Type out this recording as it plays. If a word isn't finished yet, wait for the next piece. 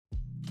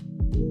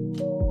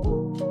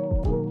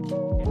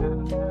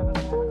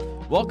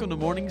Welcome to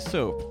Morning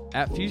Soap.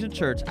 At Fusion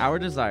Church, our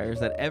desire is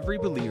that every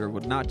believer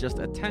would not just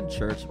attend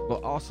church,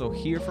 but also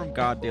hear from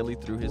God daily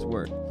through His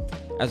Word.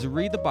 As we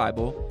read the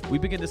Bible, we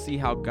begin to see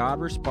how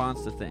God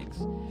responds to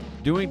things.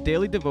 Doing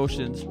daily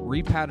devotions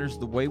repatterns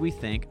the way we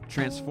think,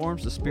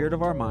 transforms the spirit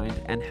of our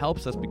mind, and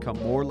helps us become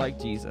more like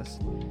Jesus.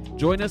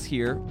 Join us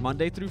here,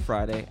 Monday through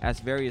Friday, as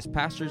various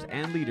pastors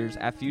and leaders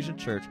at Fusion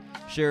Church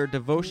share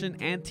devotion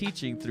and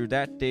teaching through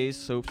that day's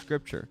soap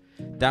scripture.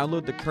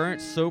 Download the current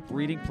soap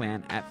reading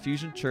plan at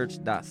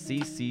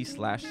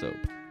fusionchurch.cc/soap.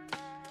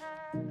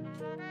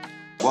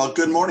 Well,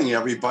 good morning,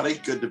 everybody.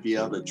 Good to be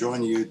able to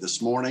join you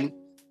this morning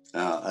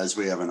as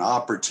we have an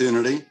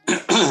opportunity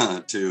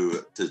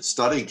to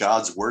study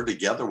God's Word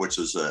together, which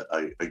is a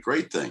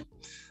great thing.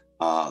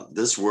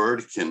 This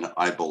Word can,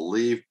 I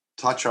believe,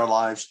 touch our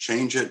lives,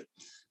 change it,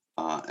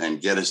 and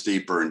get us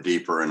deeper and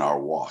deeper in our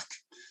walk.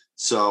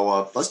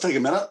 So let's take a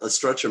minute. Let's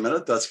stretch a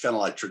minute. That's kind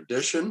of like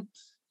tradition,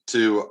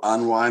 to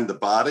unwind the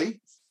body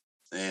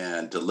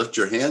and to lift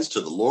your hands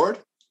to the Lord.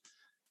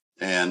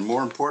 And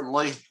more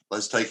importantly,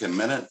 let's take a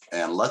minute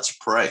and let's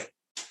pray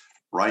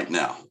right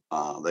now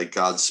that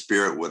God's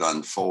Spirit would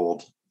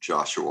unfold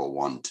Joshua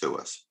 1 to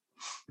us.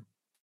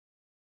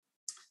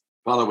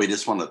 Father, we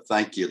just want to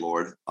thank you,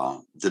 Lord,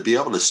 to be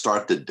able to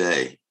start the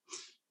day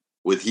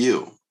with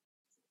you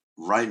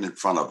right in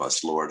front of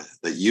us, Lord,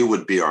 that you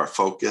would be our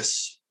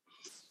focus.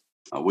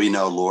 We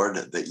know, Lord,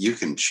 that you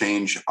can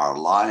change our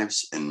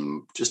lives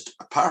in just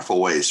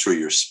powerful ways through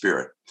your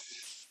Spirit.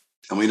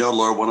 And we know,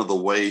 Lord, one of the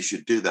ways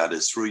you do that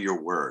is through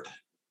your Word.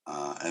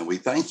 And we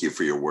thank you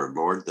for your Word,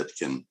 Lord, that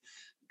can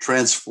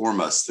transform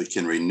us, that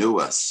can renew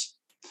us.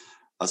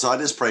 So I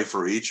just pray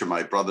for each of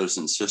my brothers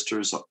and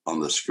sisters on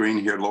the screen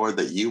here, Lord,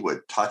 that you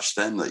would touch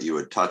them, that you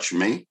would touch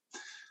me.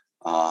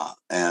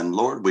 And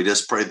Lord, we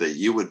just pray that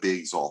you would be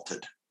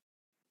exalted,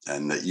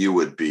 and that you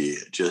would be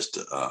just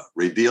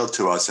revealed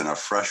to us in a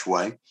fresh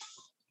way.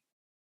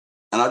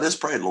 And I just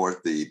pray,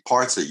 Lord, the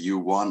parts that you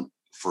want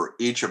for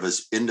each of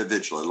us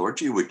individually, Lord,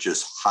 you would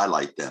just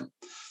highlight them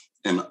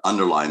and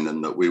underline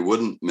them, that we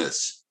wouldn't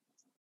miss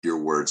your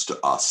words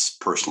to us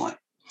personally.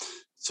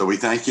 So we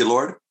thank you,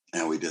 Lord,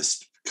 and we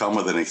just come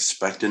with an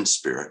expectant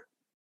spirit.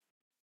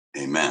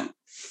 Amen.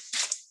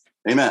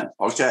 Amen.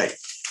 Okay.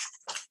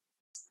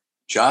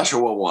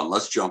 Joshua 1,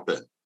 let's jump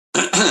in.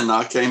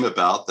 Now came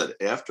about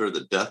that after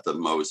the death of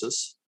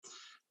Moses,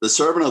 the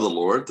servant of the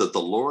Lord, that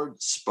the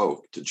Lord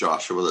spoke to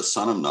Joshua, the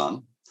son of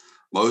Nun,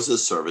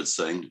 Moses' servant,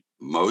 saying,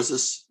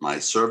 Moses, my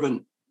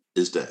servant,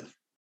 is dead.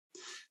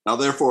 Now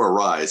therefore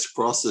arise,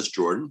 cross this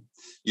Jordan,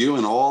 you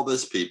and all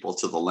this people,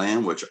 to the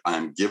land which I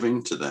am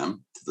giving to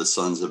them, to the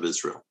sons of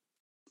Israel.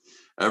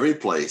 Every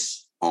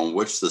place on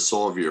which the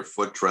sole of your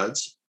foot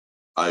treads,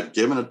 I have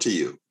given it to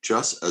you,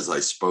 just as I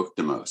spoke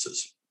to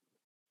Moses.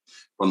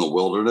 From the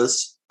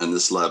wilderness and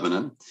this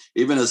Lebanon,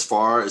 even as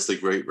far as the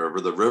great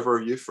river, the river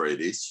of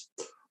Euphrates,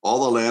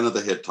 all the land of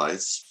the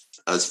Hittites,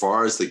 as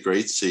far as the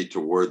great sea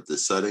toward the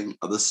setting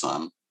of the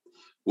sun,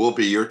 will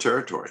be your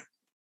territory.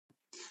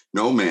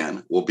 No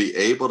man will be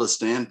able to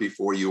stand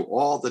before you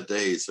all the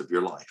days of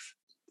your life.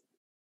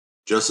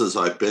 Just as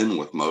I've been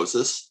with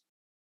Moses,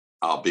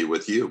 I'll be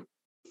with you.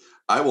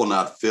 I will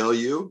not fail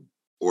you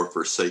or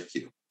forsake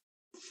you.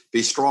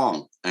 Be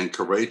strong and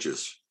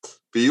courageous,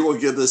 for you will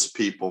give this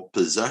people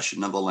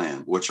possession of the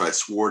land which I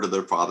swore to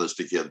their fathers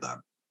to give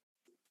them.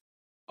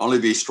 Only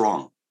be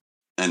strong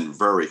and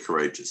very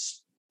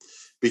courageous.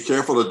 Be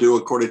careful to do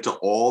according to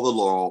all the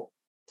law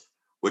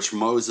which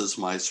Moses,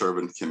 my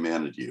servant,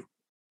 commanded you.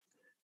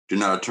 Do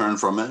not turn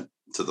from it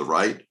to the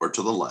right or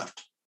to the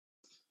left,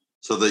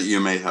 so that you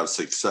may have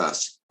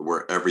success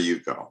wherever you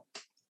go.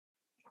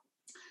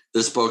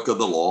 This book of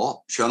the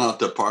law shall not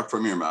depart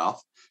from your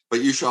mouth,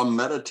 but you shall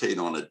meditate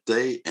on it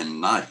day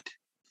and night,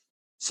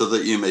 so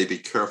that you may be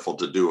careful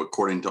to do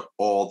according to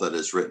all that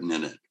is written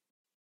in it.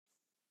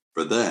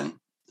 For then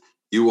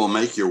you will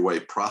make your way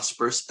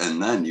prosperous,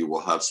 and then you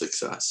will have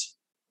success.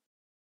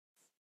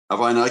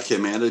 Have I not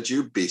commanded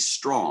you? Be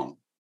strong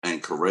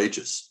and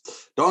courageous.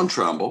 Don't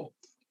tremble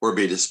or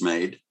be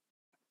dismayed,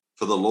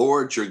 for the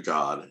Lord your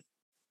God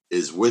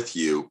is with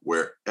you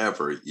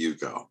wherever you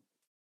go.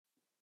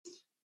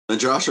 Then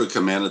Joshua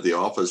commanded the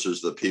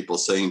officers of the people,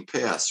 saying,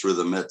 pass through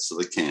the midst of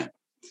the camp.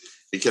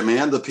 He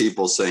commanded the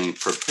people, saying,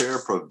 prepare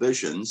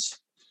provisions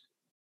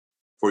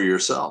for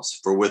yourselves,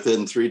 for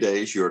within 3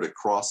 days you are to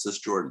cross this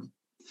Jordan,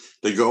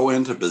 to go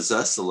in to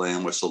possess the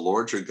land which the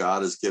Lord your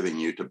God is giving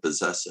you to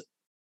possess it.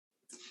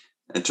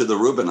 And to the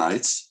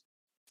Reubenites,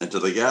 and to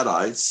the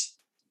Gadites,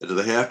 and to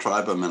the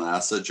half-tribe of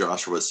Manasseh,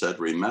 Joshua said,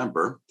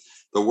 remember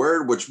the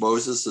word which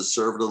Moses, the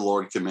servant of the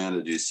Lord,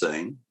 commanded you,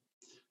 saying,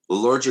 the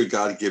Lord your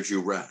God gives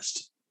you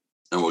rest,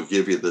 and will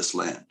give you this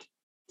land.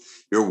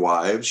 Your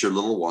wives, your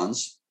little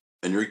ones,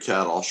 and your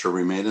cattle shall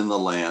remain in the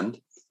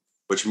land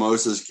which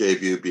Moses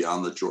gave you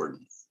beyond the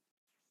Jordan.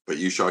 But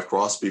you shall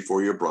cross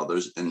before your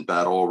brothers in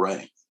battle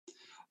array,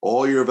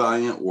 all your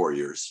valiant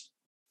warriors,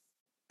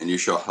 and you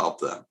shall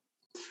help them,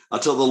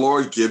 until the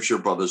Lord gives your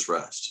brothers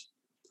rest,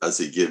 as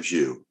he gives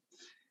you.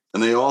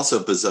 And they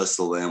also possess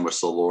the land which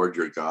the Lord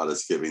your God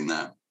is giving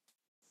them.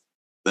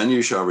 Then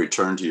you shall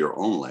return to your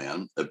own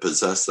land and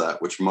possess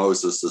that which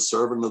Moses, the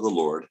servant of the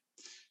Lord,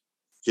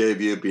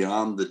 gave you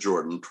beyond the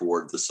Jordan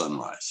toward the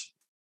sunrise.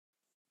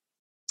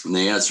 And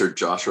they answered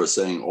Joshua,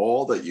 saying,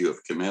 all that you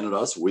have commanded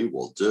us, we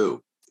will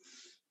do.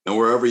 And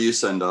wherever you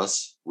send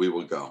us, we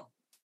will go.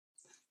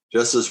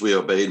 Just as we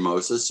obeyed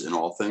Moses in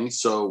all things,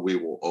 so we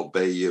will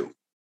obey you.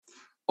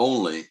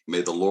 Only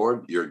may the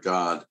Lord your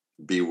God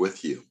be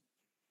with you,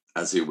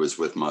 as he was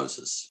with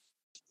Moses.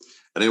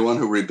 Anyone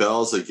who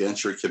rebels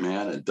against your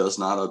command and does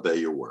not obey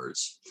your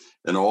words,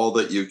 and all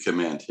that you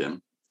command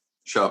him,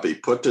 shall be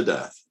put to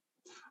death.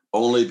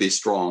 Only be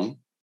strong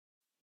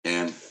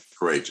and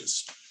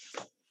courageous.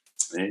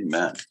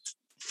 Amen.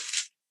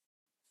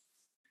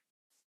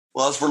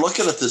 Well, as we're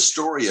looking at the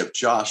story of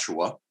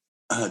Joshua,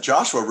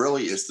 Joshua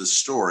really is the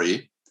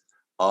story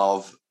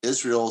of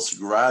Israel's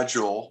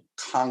gradual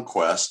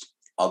conquest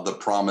of the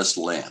promised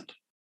land.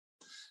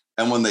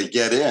 And when they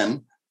get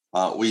in,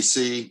 we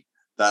see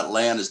that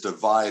land is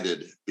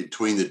divided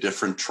between the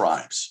different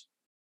tribes.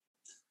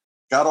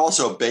 God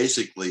also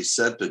basically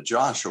said to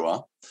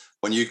Joshua,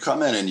 when you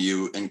come in and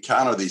you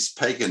encounter these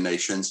pagan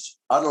nations,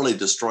 utterly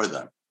destroy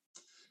them.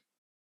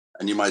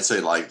 And you might say,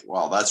 like,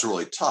 wow, that's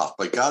really tough.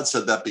 But God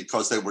said that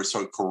because they were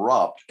so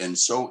corrupt and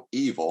so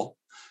evil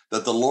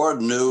that the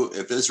Lord knew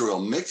if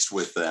Israel mixed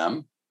with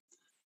them,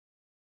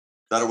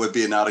 that it would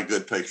be not a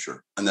good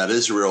picture, and that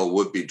Israel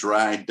would be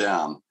dragged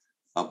down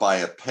by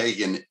a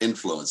pagan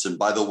influence. And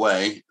by the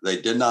way, they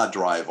did not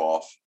drive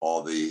off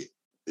all the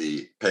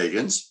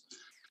pagans.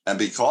 And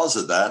because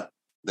of that,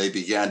 they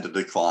began to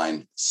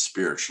decline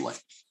spiritually.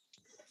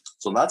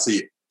 So that's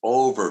the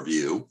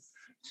overview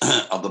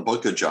of the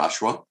book of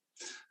Joshua.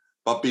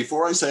 But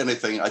before I say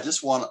anything, I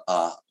just want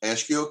to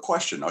ask you a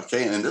question,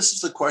 okay? And this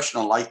is the question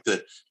I like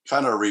to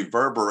kind of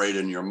reverberate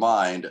in your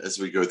mind as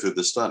we go through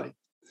the study.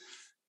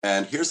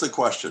 And here's the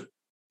question.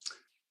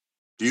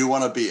 Do you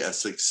want to be a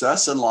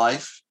success in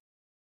life,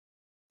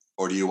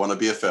 or do you want to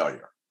be a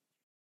failure?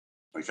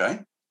 Okay?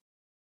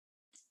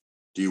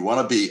 Do you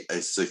want to be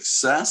a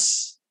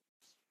success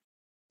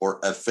or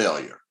a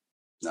failure?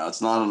 Now,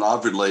 it's not an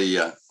obviously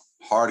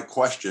hard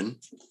question,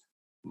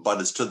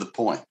 but it's to the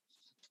point.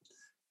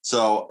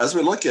 So as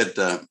we look at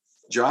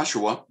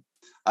Joshua,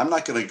 I'm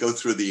not going to go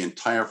through the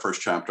entire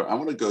first chapter. I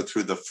want to go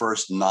through the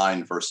first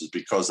 9 verses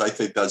because I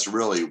think that's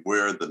really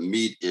where the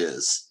meat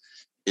is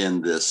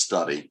in this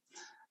study.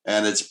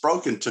 And it's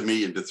broken to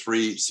me into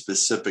 3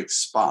 specific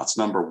spots.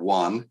 Number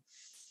 1,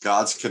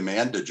 God's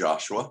command to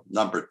Joshua.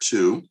 Number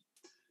 2,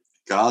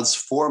 God's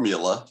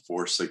formula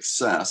for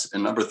success.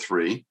 And number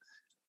 3,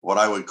 what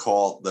I would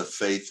call the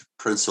faith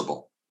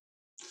principle.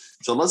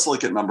 So let's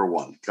look at number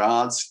 1,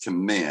 God's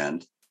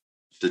command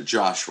to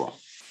Joshua.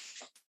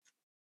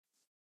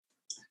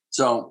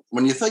 So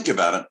when you think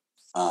about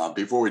it,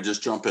 before we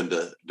just jump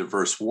into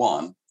verse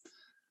 1,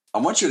 I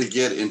want you to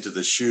get into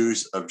the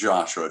shoes of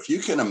Joshua. If you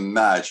can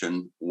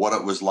imagine what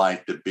it was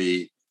like to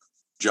be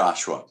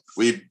Joshua.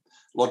 We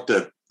looked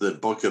at the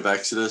book of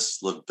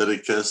Exodus,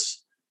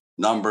 Leviticus,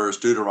 Numbers,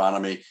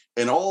 Deuteronomy,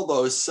 and all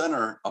those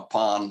center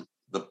upon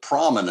the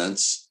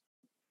prominence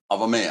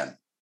of a man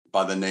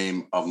by the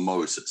name of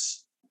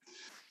Moses.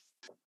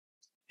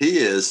 He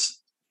is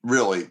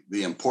really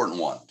the important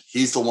one.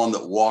 He's the one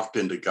that walked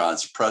into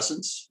God's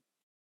presence.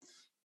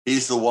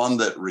 He's the one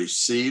that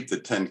received the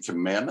 10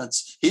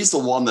 commandments. He's the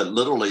one that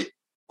literally,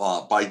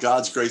 by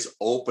God's grace,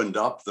 opened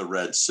up the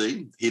Red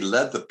Sea. He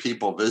led the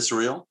people of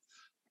Israel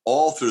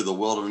all through the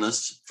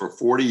wilderness for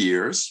 40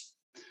 years.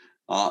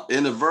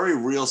 In a very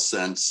real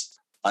sense,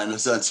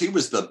 he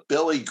was the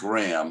Billy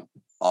Graham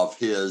of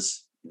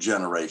his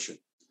generation,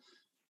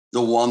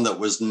 the one that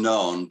was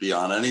known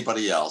beyond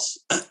anybody else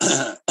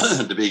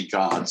to be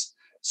God's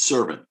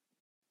servant.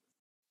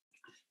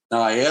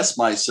 Now, I asked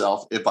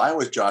myself, if I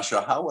was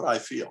Joshua, how would I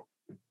feel?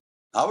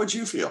 How would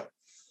you feel?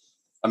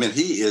 I mean,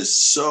 he is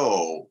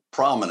so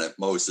prominent,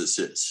 Moses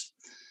is.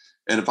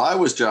 And if I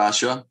was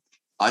Joshua,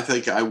 I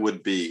think I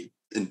would be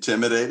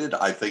intimidated.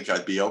 I think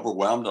I'd be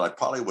overwhelmed. And I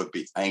probably would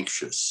be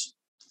anxious.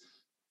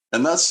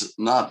 And that's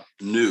not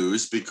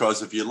news,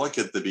 because if you look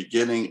at the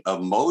beginning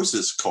of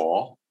Moses'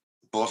 call,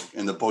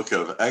 in the book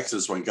of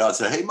Exodus, when God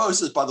said, hey,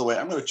 Moses, by the way,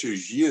 I'm going to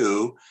choose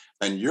you,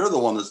 and you're the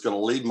one that's going to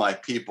lead my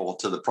people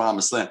to the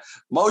promised land.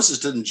 Moses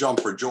didn't jump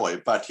for joy. In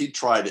fact, he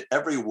tried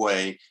every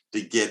way to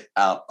get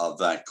out of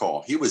that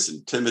call. He was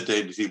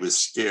intimidated. He was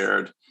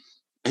scared.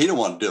 He didn't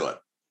want to do it.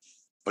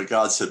 But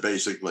God said,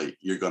 basically,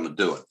 you're going to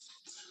do it.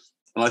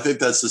 And I think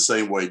that's the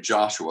same way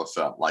Joshua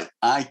felt. Like,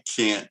 I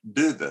can't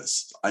do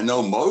this. I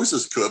know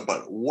Moses could,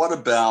 but what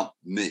about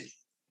me?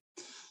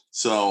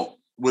 So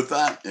with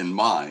that in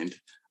mind,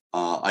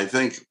 I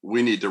think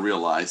we need to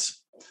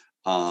realize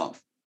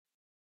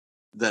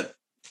that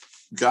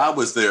God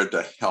was there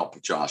to help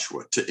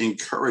Joshua, to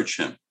encourage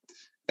him,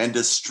 and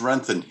to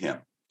strengthen him.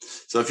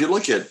 So if you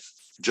look at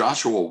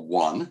Joshua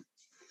 1,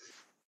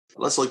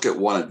 let's look at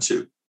 1 and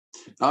 2.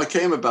 Now it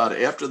came about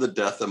after the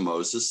death of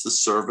Moses, the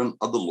servant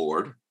of the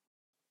Lord,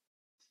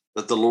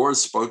 that the Lord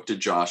spoke to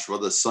Joshua,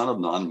 the son of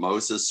Nun,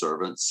 Moses'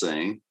 servant,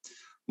 saying,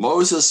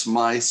 Moses,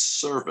 my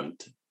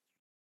servant,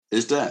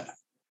 is dead.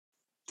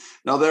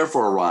 Now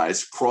therefore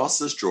arise, cross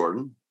this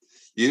Jordan,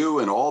 you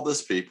and all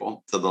this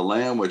people, to the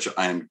land which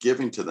I am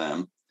giving to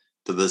them,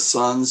 to the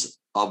sons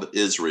of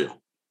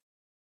Israel.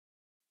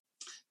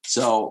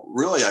 So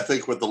really, I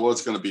think what the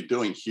Lord's going to be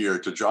doing here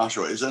to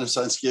Joshua is, in a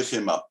sense, give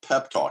him a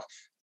pep talk.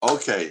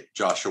 Okay,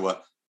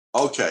 Joshua,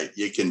 okay,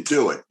 you can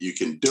do it. You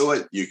can do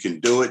it. You can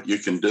do it. You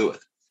can do it.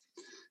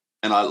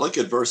 And I look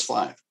at verse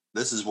 5.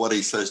 This is what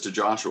he says to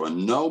Joshua.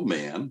 No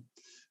man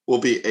will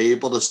be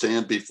able to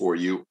stand before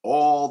you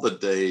all the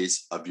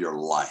days of your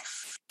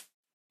life.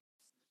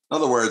 In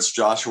other words,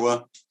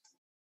 Joshua,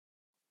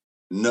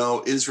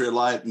 no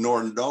Israelite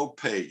nor no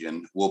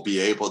pagan will be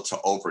able to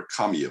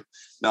overcome you.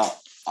 Now,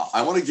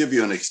 I want to give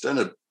you an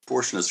extended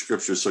portion of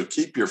scripture, so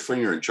keep your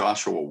finger in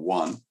Joshua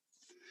 1.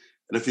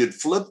 And if you'd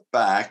flip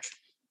back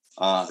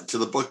to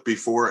the book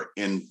before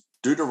in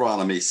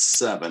Deuteronomy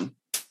 7,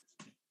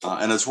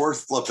 and it's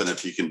worth flipping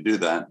if you can do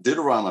that,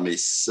 Deuteronomy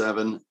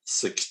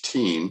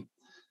 7:16.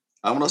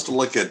 I want us to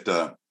look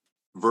at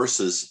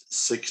verses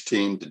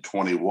 16 to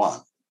 21.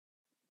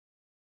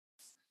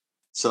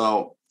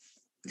 So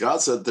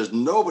God said, there's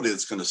nobody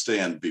that's going to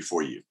stand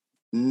before you.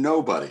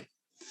 Nobody.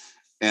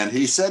 And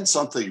he said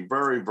something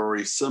very,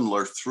 very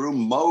similar through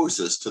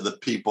Moses to the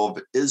people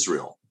of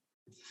Israel.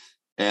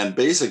 And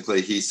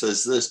basically, he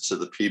says this to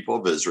the people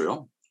of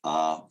Israel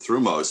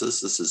through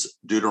Moses. This is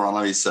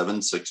Deuteronomy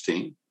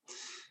 7:16.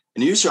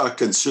 And you shall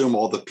consume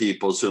all the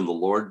peoples whom the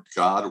Lord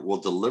God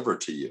will deliver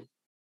to you.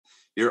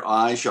 Your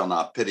eye shall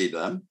not pity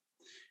them,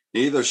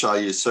 neither shall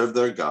you serve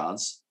their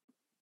gods,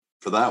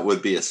 for that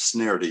would be a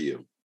snare to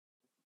you.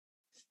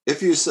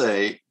 If you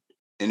say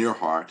in your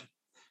heart,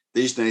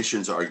 these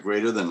nations are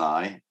greater than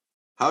I,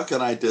 how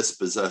can I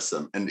dispossess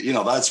them? And,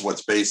 that's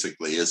what's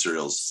basically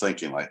Israel's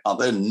thinking, like, oh,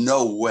 there's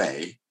no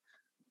way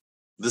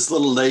this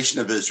little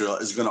nation of Israel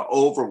is going to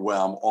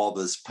overwhelm all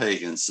this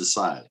pagan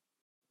society.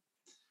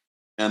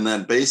 And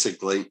then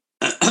basically,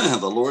 the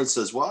Lord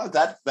says, well,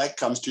 that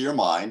comes to your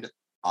mind.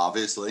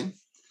 Obviously,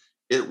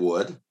 it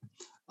would.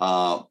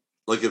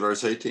 Look at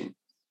verse 18.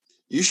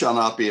 You shall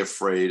not be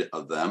afraid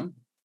of them.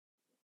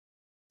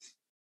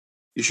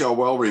 You shall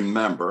well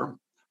remember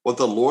what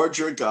the Lord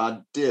your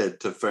God did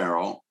to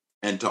Pharaoh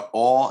and to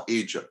all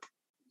Egypt,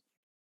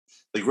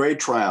 the great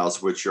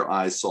trials which your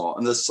eyes saw,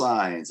 and the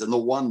signs and the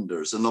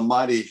wonders and the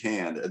mighty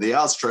hand and the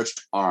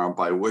outstretched arm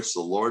by which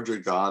the Lord your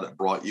God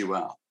brought you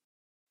out.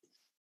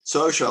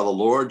 So shall the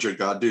Lord your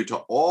God do to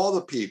all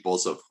the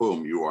peoples of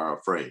whom you are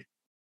afraid.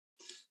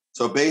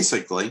 So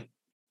basically,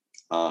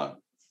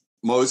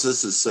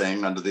 Moses is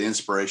saying, under the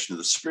inspiration of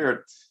the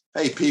Spirit,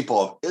 hey, people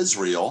of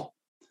Israel,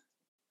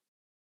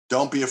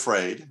 don't be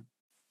afraid.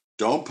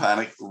 Don't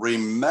panic.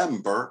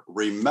 Remember,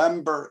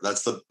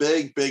 that's the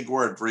big, big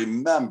word.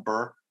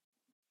 Remember,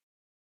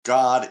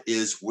 God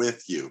is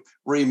with you.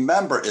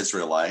 Remember,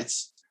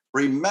 Israelites,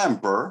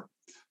 remember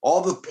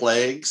all the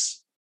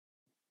plagues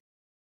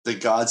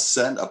that God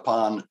sent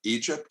upon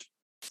Egypt,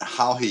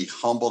 how he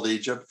humbled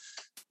Egypt.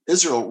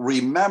 Israel,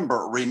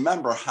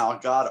 remember how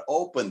God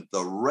opened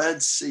the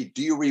Red Sea.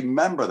 Do you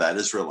remember that,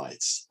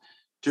 Israelites?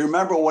 Do you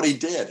remember what he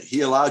did?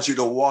 He allowed you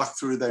to walk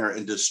through there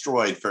and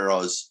destroyed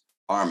Pharaoh's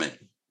army.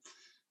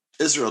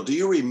 Israel, do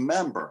you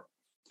remember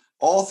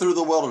all through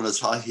the wilderness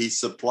how he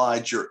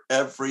supplied your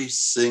every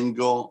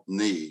single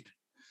need?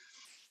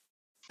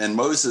 And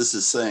Moses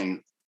is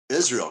saying,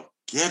 Israel,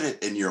 get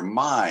it in your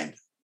mind.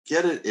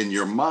 Get it in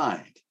your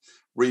mind.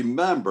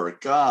 Remember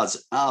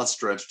God's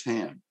outstretched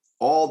hand,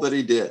 all that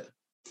he did.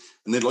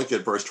 And then look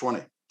at verse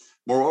 20.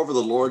 Moreover, the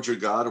Lord your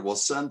God will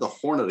send the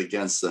hornet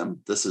against them.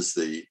 This is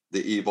the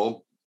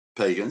evil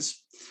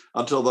pagans,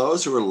 until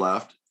those who are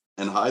left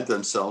and hide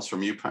themselves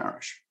from you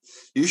perish.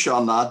 You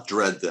shall not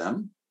dread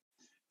them.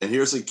 And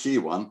here's a key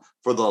one.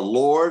 For the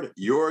Lord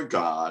your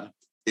God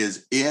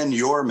is in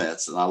your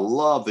midst. And I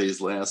love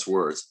these last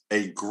words.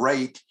 A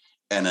great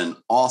and an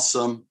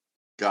awesome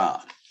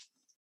God.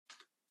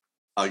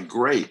 A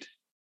great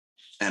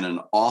and an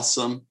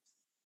awesome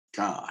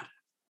God.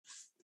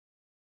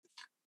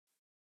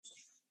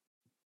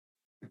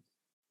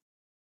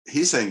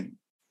 He's saying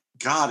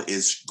God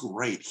is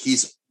great.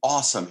 He's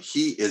awesome.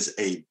 He is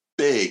a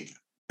big,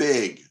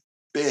 big,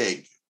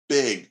 big,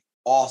 big,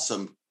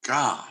 awesome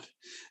God.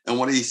 And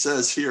what he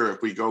says here,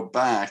 if we go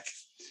back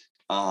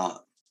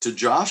to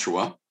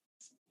Joshua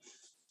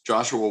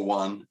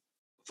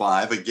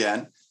 1:5,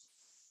 again,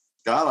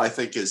 God, I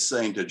think, is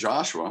saying to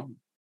Joshua,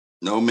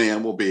 no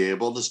man will be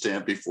able to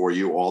stand before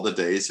you all the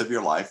days of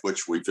your life,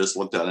 which we just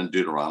looked at in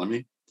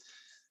Deuteronomy.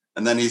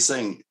 And then he's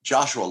saying,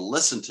 Joshua,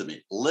 listen to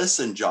me.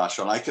 Listen,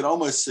 Joshua. And I can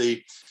almost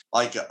see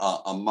like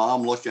a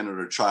mom looking at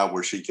her child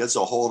where she gets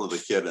a hold of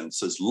the kid and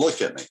says,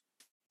 look at me.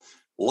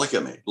 Look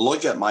at me.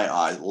 Look at my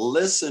eyes.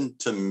 Listen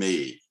to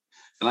me.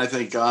 And I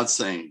think God's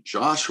saying,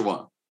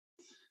 Joshua,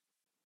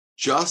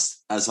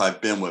 just as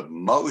I've been with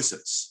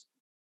Moses,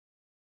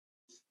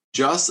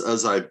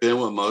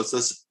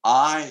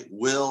 I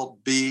will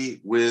be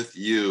with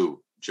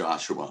you,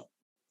 Joshua.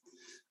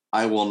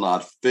 I will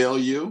not fail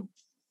you.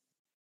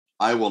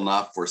 I will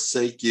not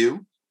forsake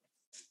you.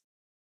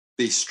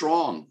 Be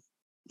strong.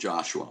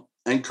 Joshua,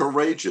 and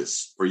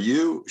courageous, for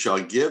you shall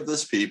give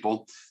this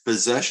people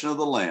possession of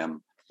the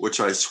land, which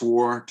I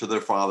swore to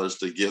their fathers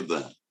to give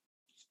them.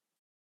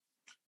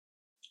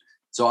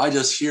 So I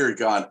just hear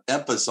God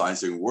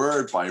emphasizing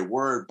word by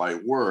word by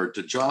word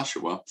to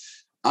Joshua,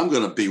 I'm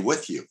going to be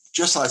with you.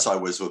 Just as I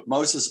was with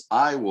Moses,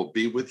 I will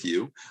be with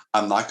you.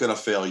 I'm not going to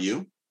fail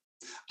you.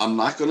 I'm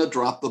not going to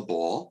drop the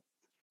ball.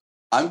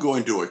 I'm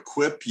going to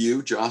equip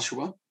you,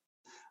 Joshua.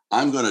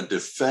 I'm going to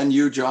defend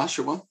you,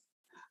 Joshua.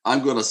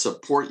 I'm going to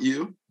support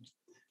you.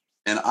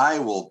 And I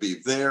will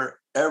be there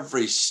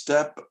every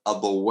step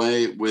of the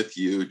way with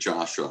you,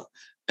 Joshua.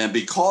 And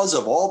because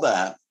of all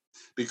that,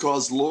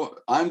 because Lord,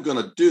 I'm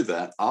going to do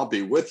that, I'll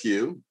be with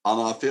you, I'll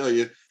not fail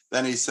you.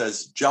 Then he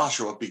says,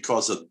 Joshua,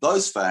 because of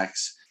those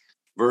facts,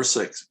 verse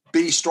 6,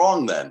 be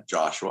strong then,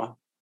 Joshua.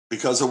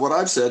 Because of what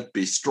I've said,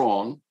 be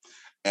strong.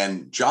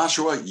 And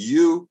Joshua,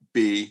 you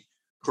be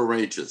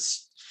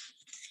courageous.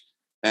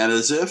 And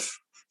as if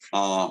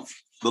the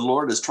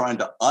Lord is trying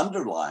to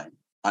underline,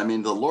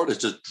 the Lord is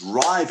just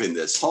driving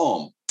this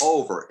home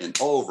over and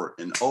over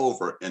and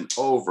over and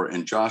over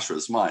in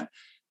Joshua's mind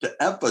to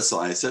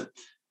emphasize it.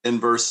 In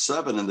verse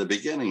 7 in the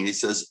beginning, he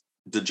says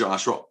to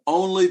Joshua,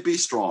 only be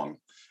strong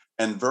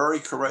and very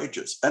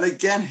courageous. And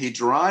again, he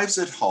drives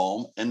it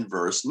home in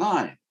verse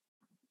 9.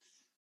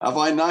 Have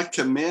I not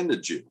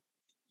commanded you?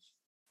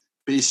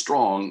 Be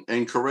strong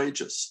and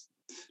courageous.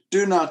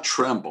 Do not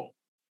tremble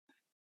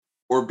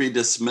or be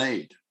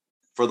dismayed,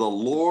 for the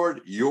Lord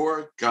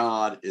your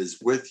God is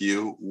with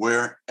you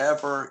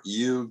wherever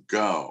you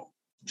go,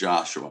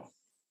 Joshua.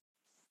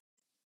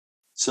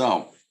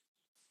 So,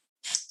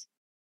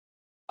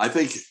 I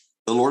think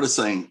the Lord is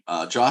saying,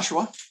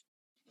 Joshua,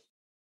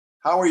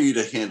 how are you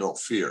to handle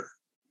fear?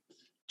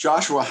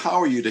 Joshua,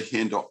 how are you to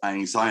handle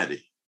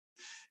anxiety?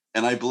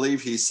 And I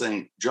believe he's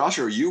saying,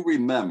 Joshua, you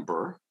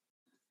remember,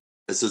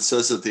 as it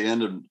says at the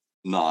end of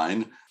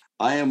 9,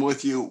 I am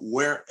with you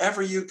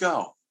wherever you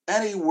go.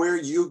 Anywhere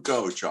you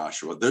go,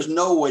 Joshua, there's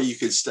no way you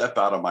can step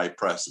out of my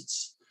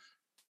presence.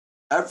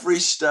 Every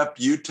step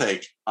you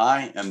take,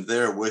 I am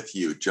there with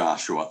you,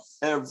 Joshua,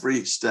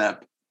 every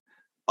step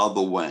of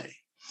the way.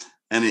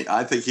 And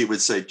I think he would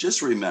say,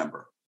 just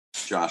remember,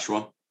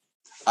 Joshua,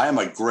 I am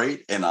a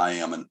great and I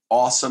am an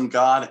awesome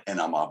God,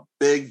 and I'm a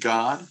big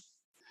God,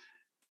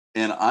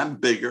 and I'm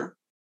bigger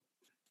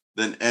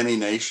than any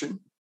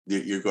nation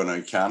that you're going to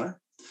encounter.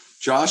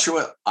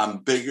 Joshua, I'm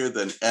bigger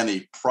than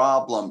any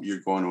problem you're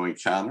going to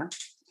encounter.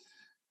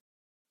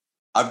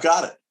 I've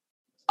got it.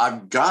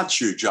 I've got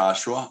you,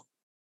 Joshua.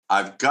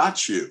 I've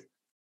got you.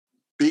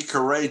 Be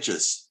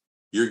courageous.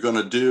 You're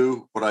going to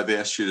do what I've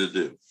asked you to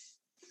do.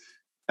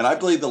 And I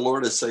believe the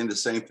Lord is saying the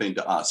same thing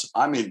to us.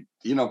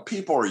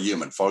 People are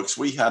human, folks.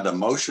 We had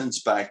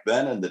emotions back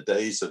then in the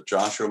days of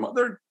Joshua.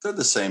 They're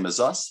the same as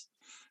us.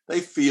 They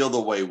feel the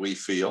way we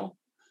feel.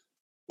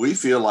 We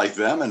feel like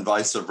them and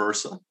vice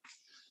versa.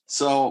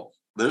 So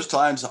there's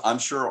times I'm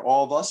sure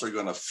all of us are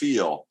going to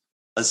feel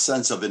a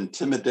sense of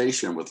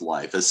intimidation with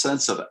life, a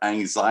sense of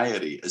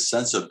anxiety, a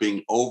sense of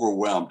being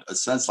overwhelmed, a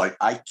sense like,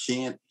 I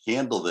can't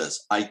handle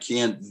this. I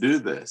can't do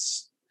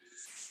this.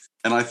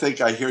 And I think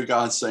I hear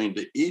God saying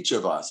to each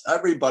of us,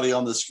 everybody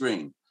on the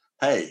screen,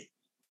 hey,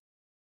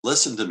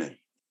 listen to me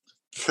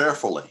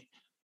carefully.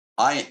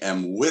 I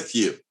am with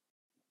you.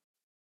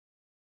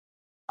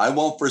 I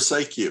won't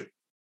forsake you.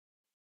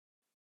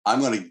 I'm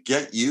going to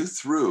get you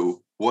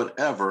through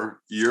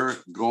whatever you're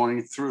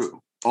going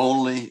through.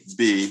 Only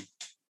be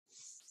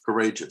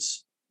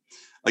courageous.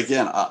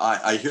 Again,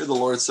 I hear the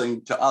Lord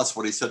saying to us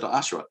what he said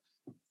to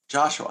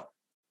Joshua,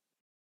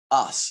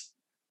 us.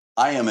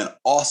 I am an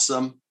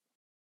awesome,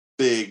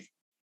 big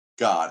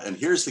God. And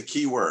here's the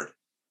key word,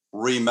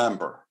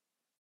 remember.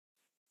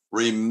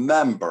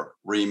 Remember,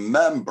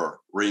 remember,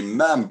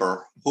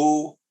 remember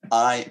who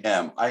I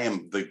am. I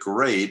am the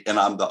great and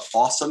I'm the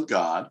awesome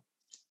God.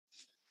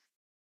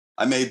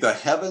 I made the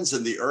heavens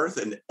and the earth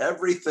and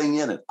everything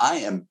in it. I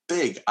am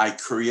big. I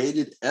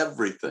created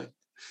everything.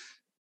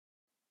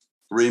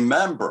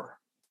 Remember,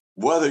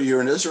 whether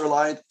you're an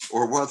Israelite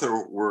or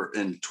whether we're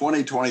in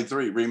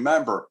 2023,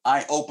 remember,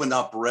 I opened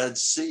up Red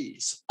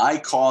Seas. I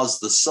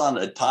caused the sun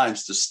at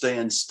times to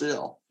stand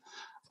still.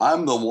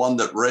 I'm the one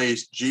that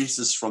raised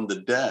Jesus from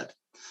the dead.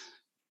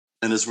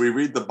 And as we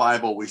read the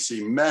Bible, we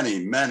see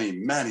many, many,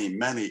 many,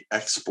 many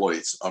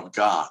exploits of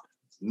God,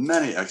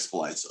 many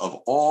exploits of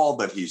all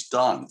that he's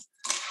done.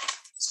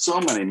 So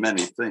many,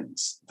 many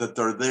things that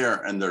they're there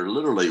and they're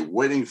literally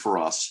waiting for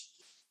us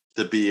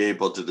to be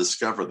able to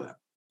discover them.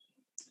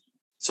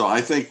 So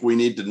I think we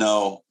need to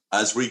know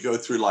as we go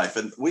through life,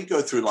 and we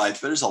go through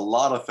life, there's a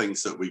lot of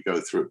things that we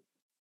go through.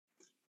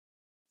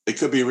 It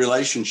could be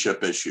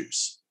relationship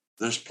issues.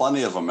 There's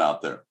plenty of them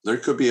out there. There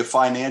could be a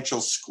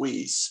financial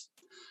squeeze.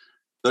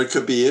 There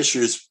could be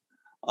issues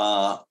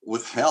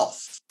with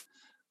health.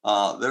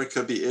 There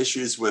could be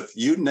issues with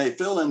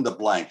fill in the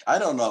blank. I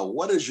don't know.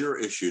 What is your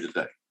issue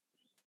today?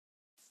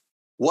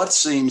 What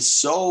seems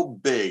so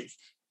big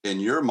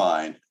in your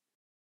mind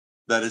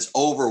that it's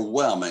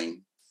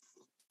overwhelming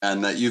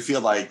and that you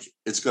feel like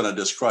it's going to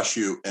just crush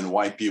you and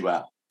wipe you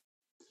out?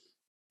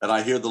 And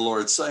I hear the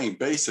Lord saying,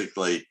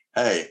 basically,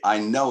 hey, I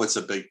know it's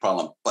a big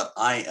problem, but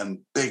I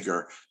am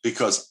bigger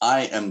because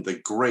I am the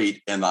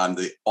great and I'm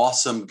the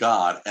awesome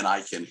God, and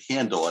I can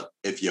handle it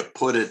if you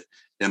put it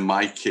in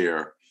my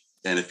care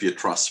and if you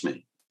trust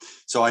me.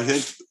 So I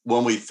think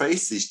when we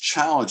face these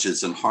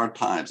challenges and hard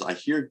times, I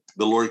hear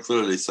the Lord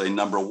clearly say,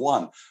 number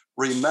one,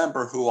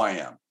 remember who I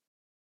am.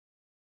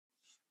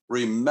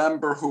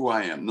 Remember who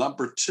I am.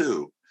 Number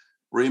two,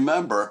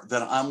 remember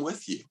that I'm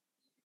with you.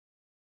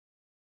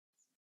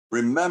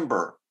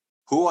 Remember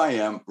who I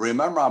am.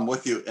 Remember I'm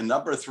with you. And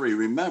number three,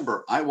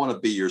 remember I want to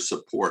be your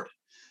support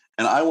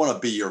and I want to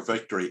be your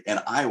victory,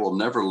 and I will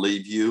never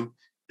leave you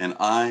and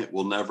I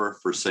will never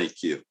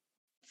forsake you.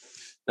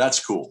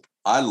 That's cool.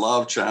 I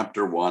love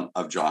chapter 1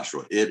 of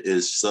Joshua. It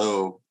is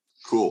so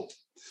cool.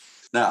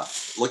 Now,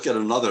 look at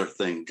another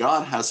thing.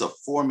 God has a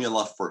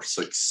formula for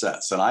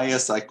success. And I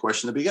asked that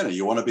question at the beginning.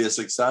 You want to be a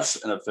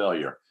success and a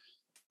failure?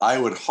 I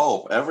would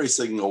hope every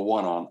single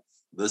one on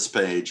this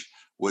page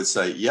would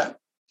say, yeah,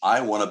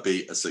 I want to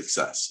be a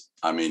success.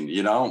 I mean,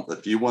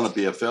 if you want to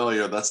be a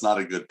failure, that's not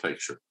a good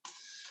picture.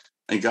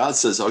 And God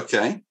says,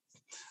 okay,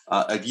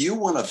 if you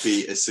want to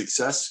be a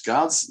success,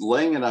 God's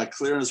laying it out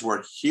clear in his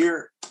word.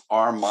 Here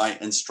are my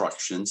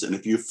instructions. And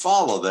if you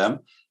follow them,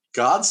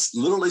 God's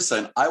literally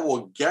saying, I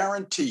will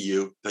guarantee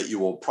you that you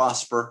will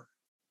prosper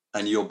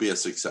and you'll be a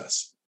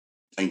success.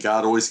 And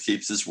God always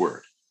keeps his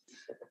word.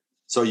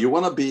 So you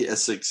want to be a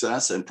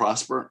success and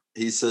prosper?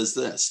 He says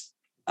this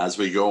as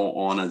we go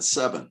on in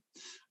 7.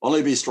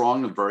 Only be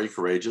strong and very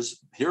courageous.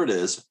 Here it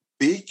is.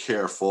 Be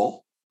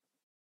careful.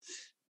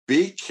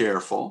 Be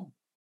careful.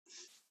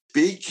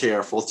 Be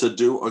careful to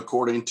do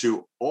according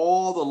to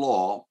all the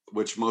law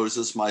which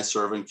Moses, my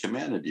servant,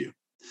 commanded you.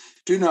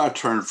 Do not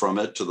turn from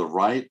it to the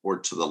right or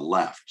to the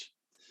left,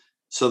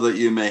 so that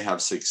you may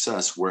have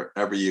success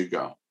wherever you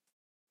go.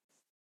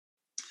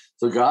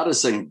 So God is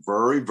saying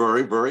very,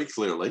 very, very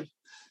clearly,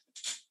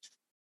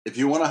 if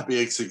you want to be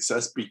a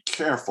success, be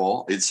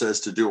careful. It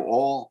says to do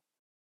all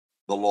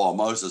the law of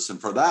Moses. And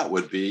for that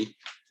would be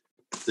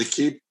to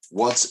keep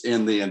what's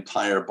in the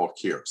entire book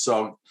here.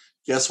 So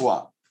guess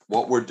what?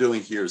 What we're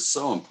doing here is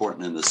so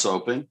important in the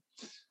soaping.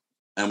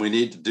 And we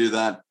need to do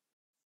that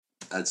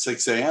at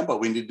 6 a.m., but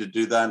we need to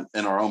do that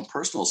in our own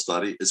personal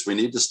study, is we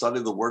need to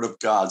study the word of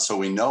God so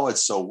we know it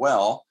so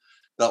well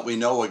that we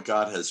know what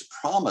God has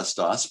promised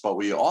us, but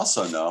we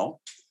also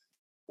know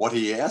what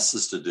he asks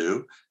us to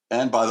do.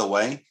 And by the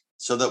way,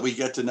 so that we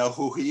get to know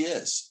who he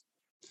is.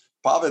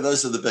 Probably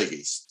those are the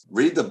biggies.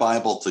 Read the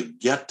Bible to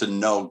get to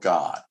know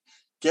God,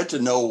 get to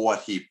know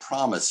what he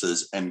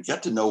promises, and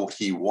get to know what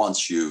he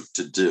wants you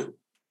to do.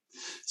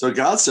 So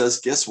God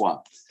says, guess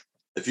what?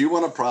 If you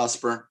want to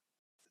prosper,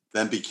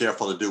 then be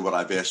careful to do what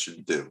I've asked you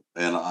to do.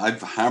 And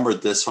I've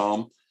hammered this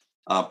home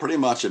pretty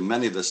much in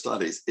many of the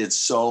studies. It's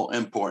so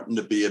important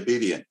to be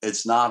obedient.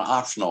 It's not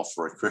optional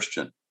for a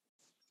Christian.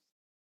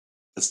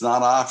 It's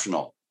not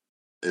optional.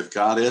 If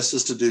God asks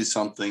us to do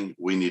something,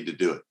 we need to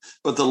do it.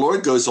 But the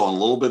Lord goes on a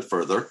little bit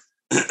further.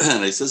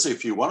 And he says,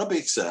 if you want to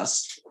be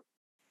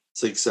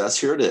success,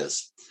 here it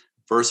is.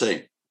 Verse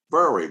 8,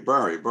 very,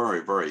 very,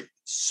 very, very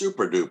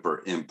super duper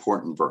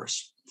important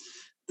verse.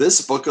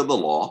 This book of the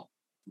law,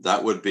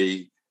 that would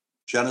be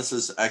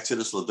Genesis,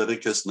 Exodus,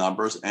 Leviticus,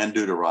 Numbers, and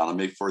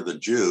Deuteronomy for the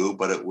Jew,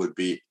 but it would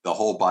be the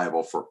whole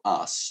Bible for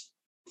us.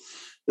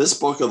 This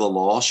book of the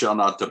law shall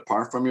not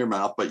depart from your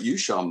mouth, but you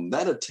shall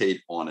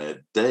meditate on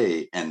it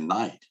day and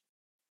night,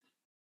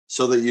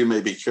 so that you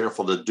may be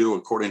careful to do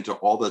according to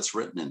all that's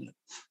written in it.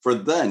 For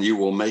then you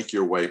will make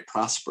your way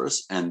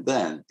prosperous, and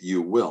then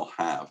you will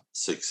have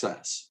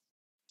success.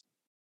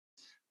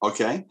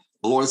 Okay?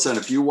 The Lord said,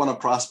 if you want to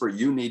prosper,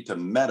 you need to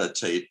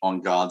meditate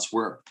on God's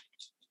word.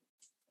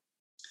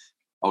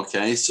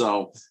 Okay,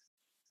 so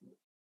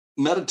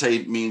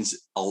meditate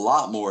means a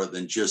lot more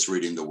than just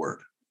reading the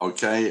word.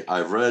 Okay,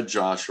 I've read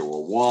Joshua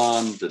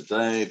 1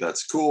 today.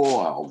 That's cool.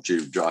 I'll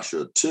do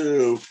Joshua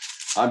 2.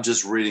 I'm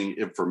just reading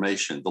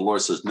information. The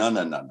Lord says, no.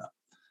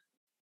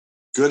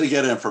 Good to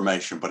get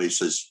information, but he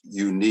says,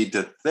 you need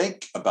to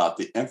think about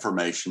the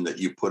information that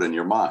you put in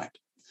your mind.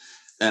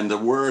 And the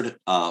word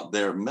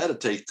there,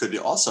 meditate, could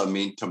also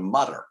mean to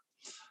mutter.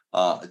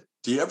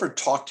 Do you ever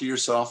talk to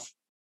yourself?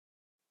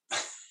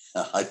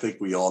 I think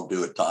we all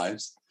do at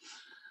times.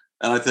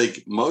 And I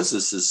think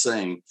Moses is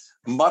saying,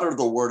 mutter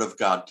the word of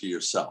God to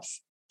yourself.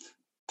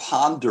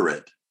 Ponder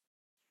it.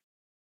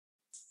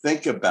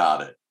 Think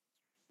about it.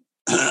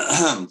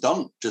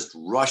 Don't just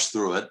rush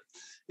through it.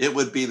 It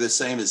would be the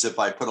same as if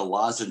I put a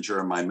lozenge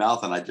in my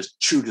mouth and I just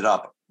chewed it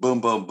up, boom,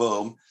 boom,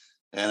 boom.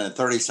 And in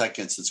 30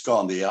 seconds, it's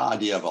gone. The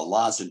idea of a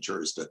lozenge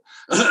is to,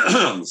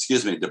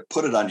 to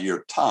put it under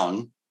your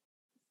tongue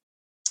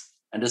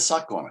and to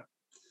suck on it.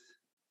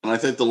 And I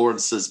think the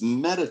Lord says,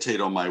 meditate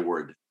on my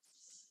word,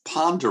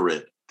 ponder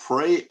it,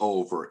 pray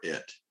over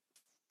it.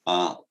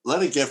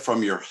 Let it get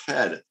from your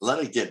head.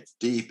 Let it get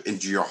deep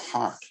into your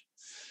heart.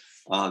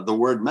 The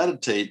word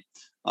meditate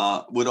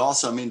would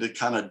also mean to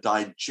kind of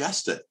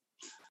digest it.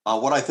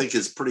 What I think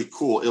is pretty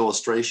cool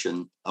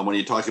illustration when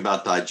you talk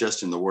about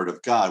digesting the word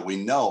of God, we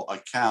know a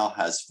cow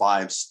has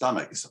 5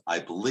 stomachs, I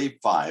believe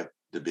 5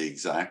 to be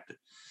exact.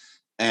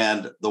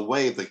 And the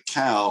way the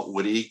cow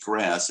would eat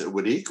grass, it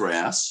would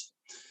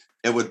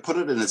put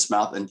it in its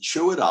mouth and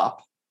chew it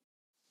up.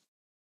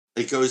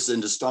 It goes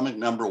into stomach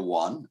number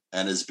 1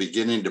 and is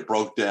beginning to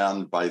broke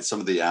down by some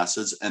of the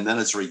acids, and then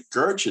it's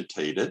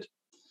regurgitated,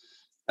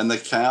 and the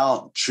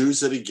cow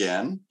chews it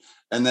again,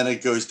 and then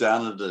it goes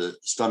down into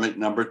stomach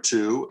number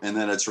 2, and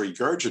then it's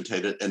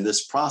regurgitated, and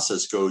this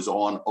process goes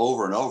on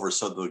over and over.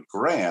 So the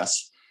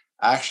grass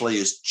actually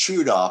is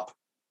chewed up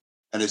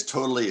and is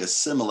totally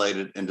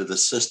assimilated into the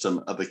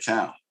system of the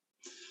cow.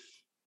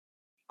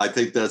 I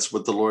think that's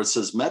what the Lord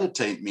says.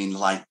 Meditate means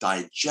like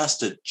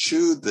digest it,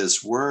 chew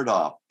this word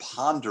up,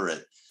 ponder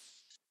it,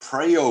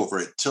 pray over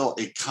it till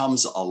it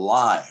comes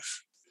alive.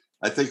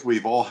 I think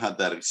we've all had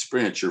that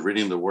experience. You're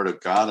reading the word of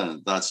God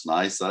and that's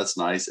nice.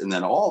 And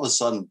then all of a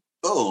sudden,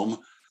 boom,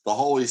 the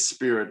Holy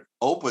Spirit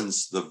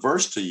opens the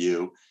verse to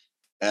you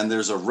and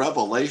there's a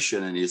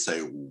revelation and you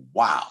say,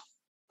 wow.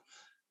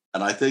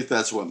 And I think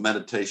that's what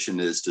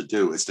meditation is to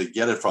do, is to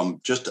get it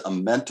from just a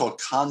mental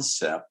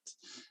concept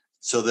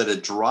so that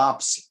it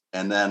drops,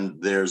 and then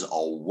there's a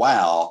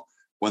wow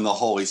when the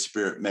Holy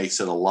Spirit makes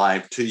it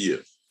alive to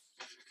you.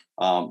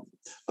 Let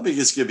me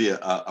just give you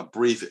a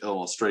brief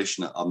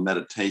illustration of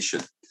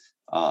meditation.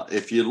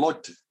 If you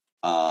looked,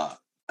 and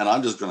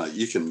I'm just going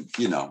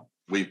to,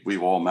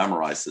 we've all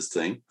memorized this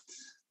thing,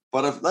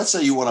 but if let's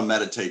say you want to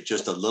meditate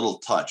just a little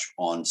touch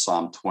on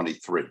Psalm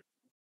 23.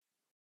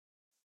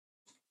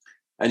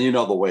 And you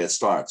know the way it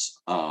starts.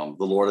 The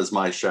Lord is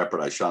my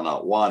shepherd, I shall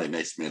not want. He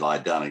makes me lie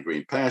down in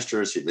green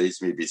pastures. He leads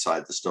me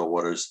beside the still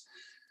waters.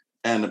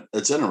 And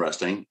it's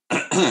interesting.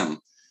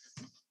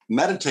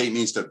 Meditate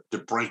means to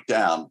break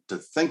down, to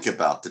think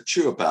about, to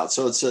chew about.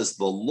 So it says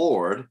the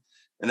Lord.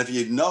 And if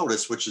you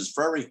notice, which is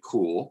very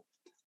cool,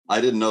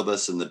 I didn't know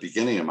this in the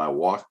beginning of my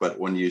walk, but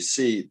when you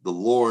see the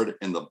Lord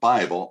in the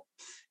Bible,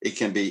 it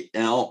can be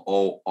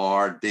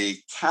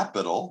L-O-R-D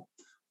capital,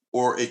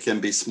 or it can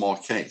be small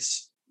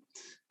case.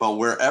 But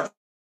wherever,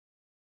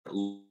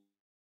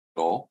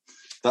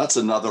 that's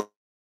another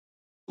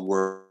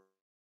word.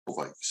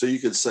 So you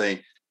could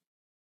say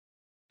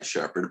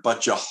shepherd,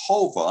 but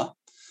Jehovah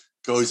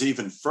goes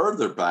even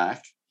further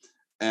back,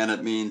 and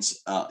it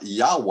means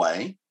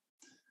Yahweh.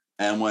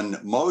 And when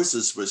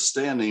Moses was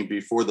standing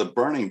before the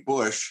burning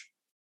bush,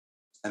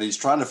 and he's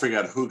trying to figure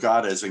out who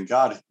God is, and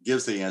God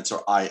gives the answer,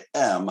 I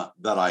am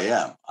that I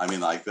am. I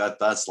mean, like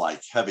that's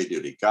like heavy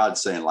duty. God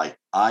saying, like,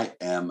 I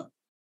am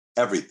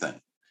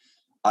everything.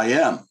 I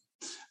am.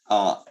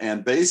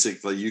 And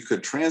basically, you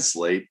could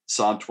translate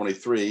Psalm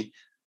 23,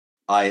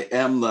 I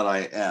am that I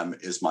am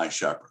is my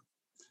shepherd.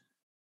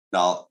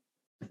 Now,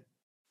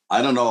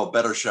 I don't know a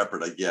better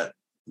shepherd I get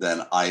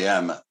than I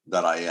am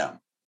that I am.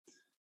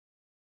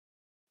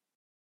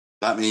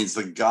 That means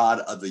the God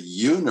of the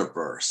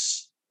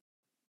universe,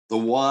 the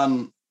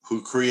one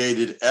who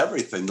created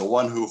everything, the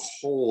one who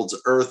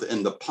holds earth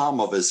in the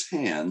palm of his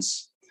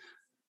hands,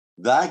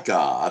 that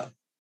God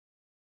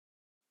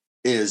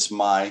is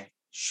my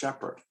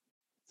shepherd.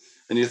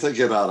 And you think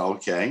about,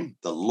 okay,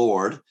 the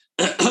Lord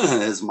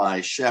is my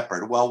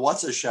shepherd. Well,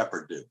 what's a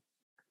shepherd do?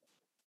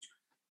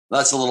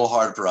 That's a little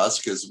hard for us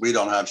because we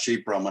don't have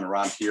sheep roaming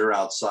around here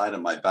outside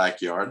in my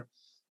backyard.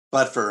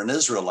 But for an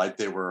Israelite,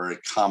 they were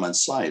a common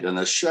sight. And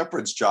a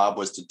shepherd's job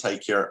was to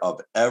take care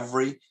of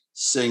every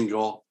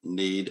single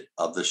need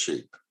of the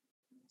sheep.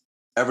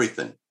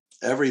 Everything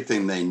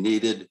they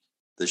needed,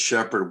 the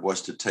shepherd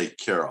was to take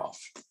care of.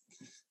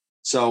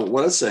 So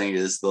what it's saying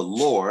is the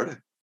Lord,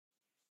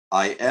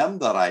 I am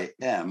that I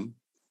am,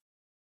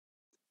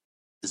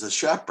 is a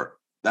shepherd.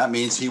 That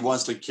means he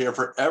wants to care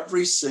for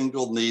every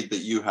single need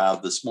that you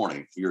have this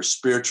morning. Your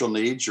spiritual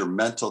needs, your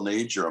mental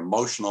needs, your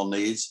emotional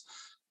needs,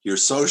 your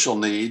social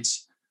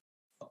needs.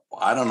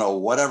 I don't know,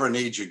 whatever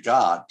needs you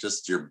got,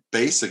 just your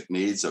basic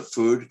needs of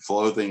food,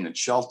 clothing, and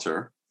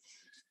shelter.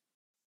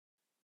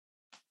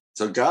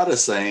 So God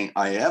is saying,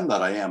 I am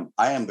that I am.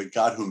 I am the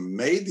God who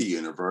made the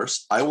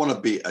universe. I want to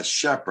be a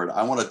shepherd.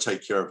 I want to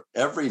take care of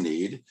every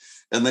need.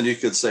 And then you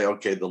could say,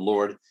 okay, the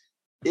Lord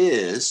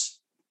is,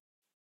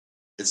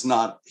 it's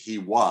not he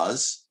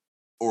was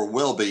or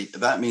will be.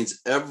 That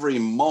means every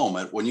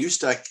moment, when you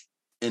step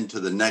into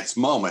the next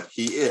moment,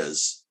 he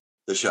is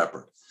the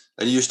shepherd.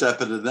 And you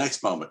step into the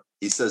next moment,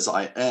 he says,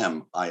 I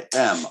am, I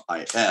am,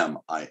 I am,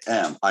 I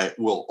am. I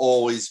will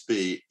always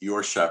be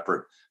your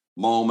shepherd,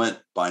 moment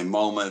by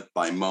moment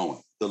by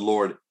moment. The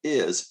Lord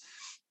is.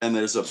 And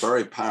there's a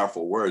very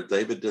powerful word.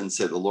 David didn't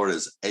say the Lord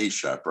is a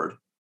shepherd,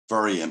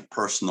 very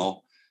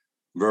impersonal,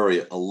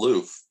 very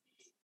aloof.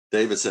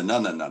 David said,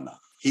 no.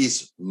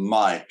 He's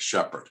my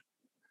shepherd.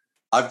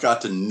 I've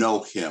got to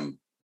know him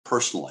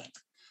personally.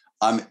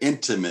 I'm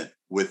intimate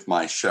with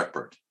my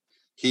shepherd.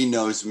 He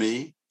knows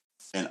me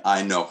and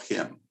I know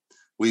him.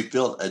 We've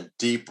built a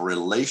deep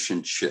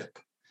relationship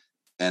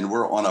and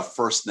we're on a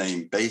first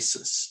name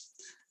basis.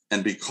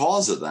 And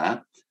because of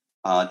that,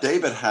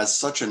 David has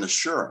such an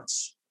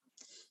assurance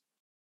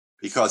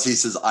because he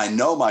says, I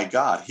know my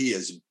God. He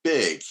is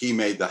big. He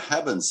made the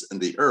heavens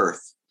and the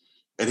earth,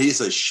 and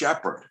he's a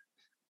shepherd,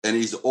 and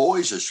he's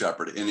always a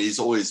shepherd, and he's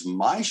always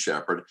my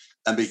shepherd.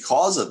 And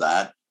because of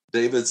that,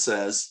 David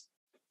says,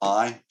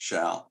 I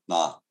shall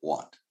not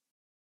want.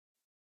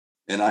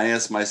 And I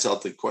ask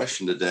myself the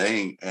question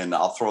today, and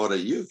I'll throw it at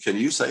you. Can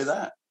you say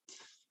that?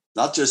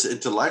 Not just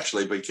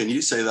intellectually, but can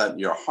you say that in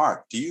your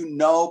heart? Do you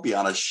know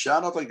beyond a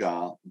shadow of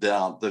a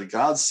doubt that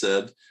God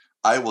said,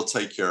 I will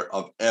take care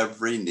of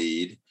every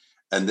need,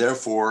 and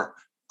therefore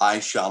I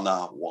shall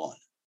not want?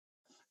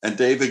 And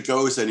David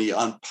goes and he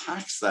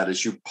unpacks that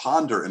as you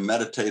ponder and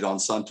meditate on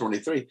Psalm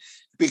 23.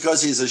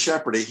 Because he's a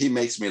shepherd, he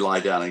makes me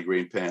lie down in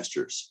green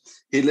pastures.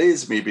 He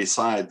leads me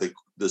beside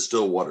the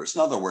still waters.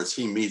 In other words,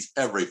 he meets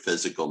every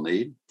physical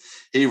need.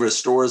 He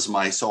restores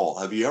my soul.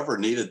 Have you ever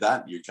needed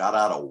that? You got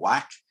out of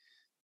whack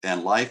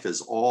and life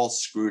is all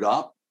screwed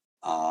up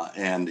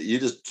and you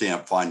just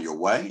can't find your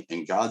way.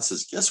 And God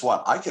says, guess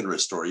what? I can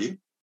restore you.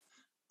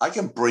 I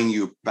can bring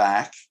you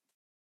back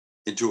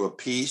into a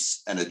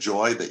peace and a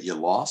joy that you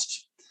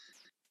lost.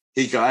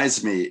 He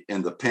guides me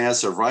in the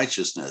paths of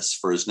righteousness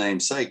for his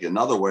name's sake. In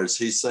other words,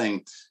 he's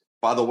saying,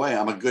 by the way,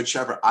 I'm a good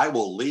shepherd. I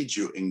will lead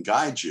you and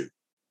guide you.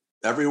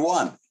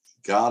 Everyone,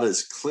 God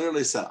is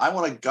clearly saying, I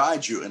want to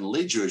guide you and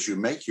lead you as you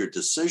make your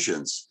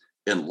decisions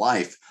in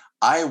life.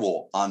 I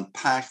will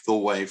unpack the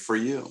way for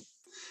you.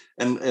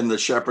 And the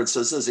shepherd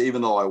says this,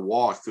 even though I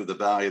walk through the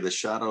valley of the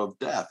shadow of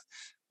death.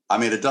 I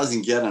mean, it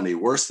doesn't get any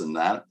worse than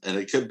that. And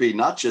it could be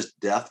not just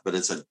death, but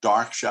it's a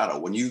dark shadow.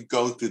 When you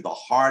go through the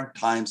hard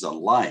times of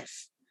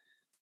life,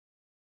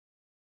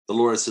 the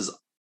Lord says,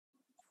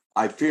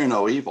 I fear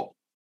no evil.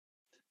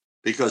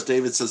 Because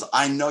David says,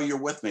 I know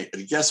you're with me.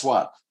 And guess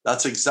what?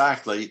 That's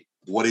exactly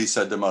what he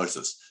said to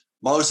Moses.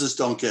 Moses,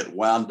 don't get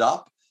wound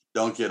up.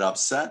 Don't get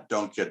upset.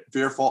 Don't get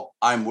fearful.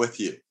 I'm with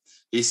you.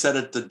 He said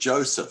it to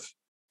Joseph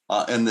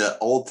in the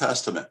Old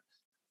Testament.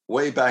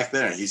 Way back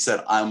there, he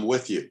said, I'm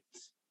with you.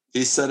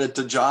 He said it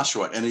to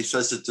Joshua, and he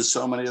says it to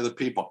so many other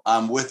people.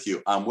 I'm with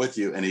you. I'm with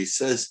you. And he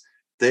says,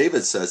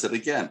 David says it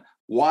again.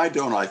 Why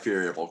don't I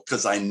fear evil?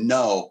 Because I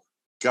know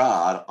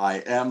God, I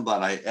am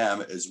that I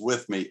am, is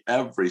with me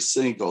every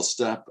single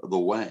step of the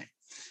way.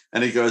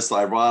 And he goes,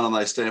 thy rod and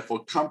thy staff will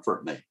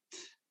comfort me.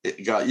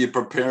 God, you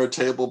prepare a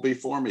table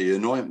before me, you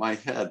anoint my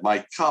head,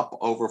 my cup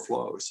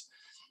overflows.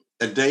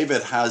 And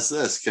David has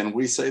this. Can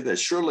we say this?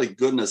 Surely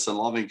goodness and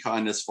loving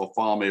kindness will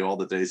follow me all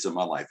the days of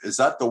my life. Is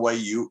that the way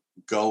you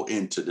go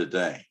into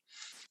today?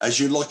 As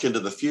you look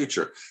into the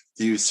future,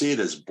 do you see it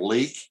as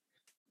bleak?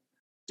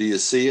 Do you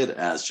see it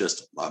as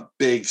just a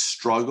big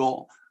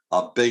struggle,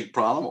 a big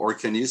problem? Or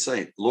can you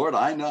say, Lord,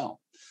 I know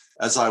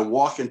as I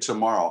walk in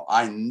tomorrow,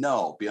 I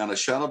know beyond a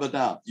shadow of a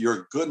doubt,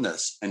 your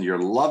goodness and your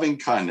loving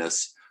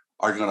kindness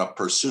are going to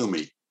pursue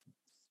me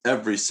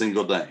every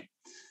single day.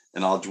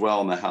 And I'll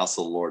dwell in the house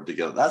of the Lord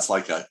together. That's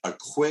like a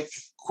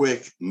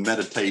quick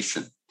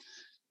meditation.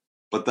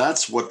 But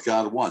that's what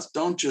God wants.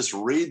 Don't just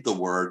read the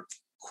word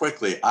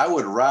quickly. I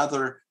would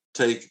rather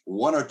take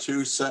one or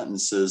two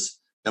sentences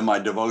in my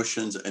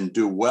devotions and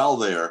do well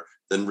there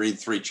than read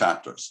 3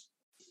 chapters.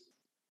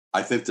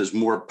 I think there's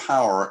more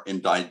power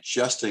in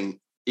digesting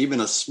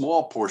even a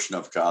small portion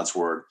of God's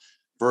word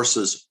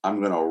versus I'm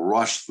going to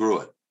rush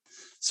through it.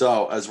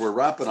 So as we're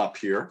wrapping up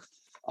here,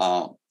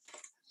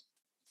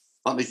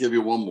 let me give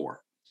you one more.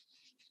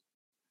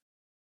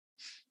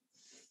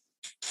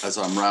 As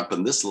I'm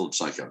wrapping this little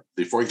chunk up,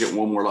 before I get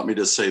one more, let me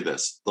just say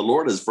this. The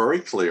Lord is very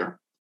clear.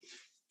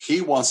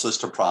 He wants us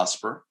to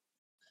prosper.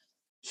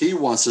 He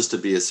wants us to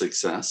be a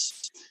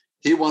success.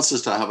 He wants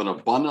us to have an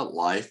abundant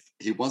life.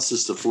 He wants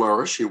us to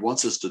flourish. He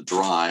wants us to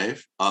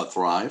thrive.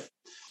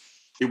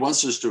 He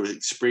wants us to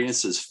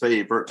experience his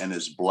favor and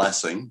his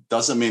blessing.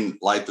 Doesn't mean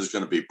life is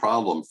going to be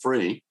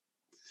problem-free.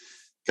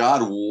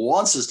 God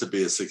wants us to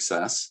be a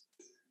success.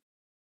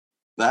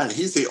 That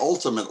he's the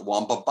ultimate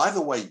one. But by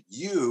the way,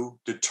 you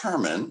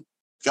determine,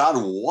 God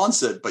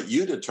wants it, but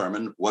you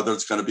determine whether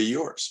it's going to be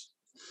yours.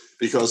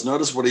 Because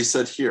notice what he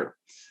said here.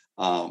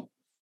 The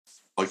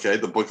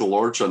book of the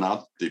Lord shall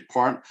not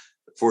depart.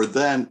 For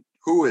then,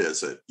 who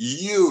is it?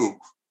 You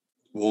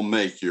will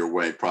make your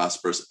way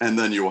prosperous, and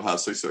then you will have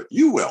success.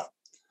 You will.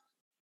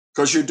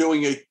 Because you're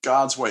doing it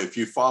God's way. If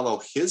you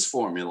follow his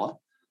formula,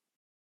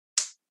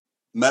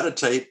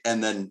 meditate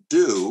and then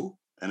do,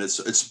 and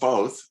it's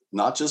both,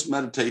 not just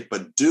meditate,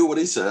 but do what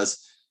he says,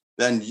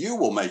 then you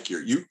will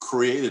you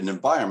create an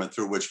environment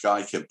through which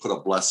God can put a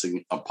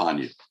blessing upon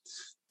you.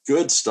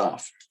 Good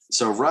stuff.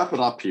 So wrap it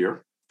up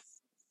here.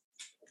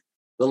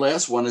 The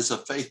last one is a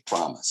faith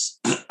promise.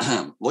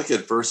 Look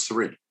at verse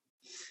 3.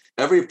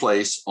 Every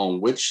place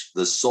on which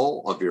the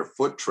sole of your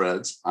foot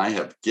treads, I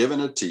have given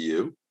it to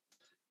you,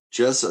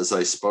 just as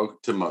I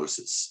spoke to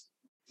Moses.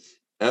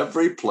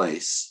 Every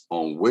place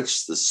on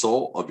which the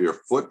sole of your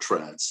foot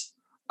treads,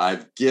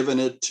 I've given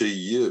it to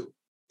you.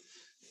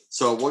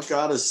 So what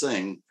God is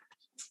saying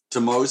to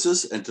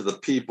Moses and to the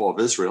people of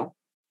Israel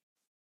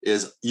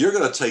is, you're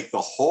going to take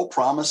the whole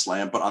promised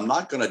land, but I'm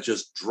not going to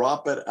just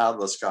drop it out of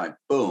the sky,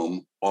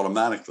 boom,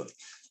 automatically.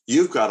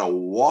 You've got to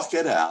walk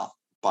it out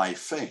by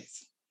faith.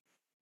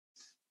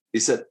 He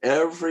said,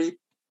 every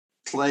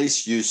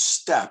place you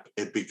step,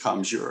 it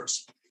becomes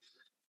yours.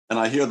 And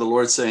I hear the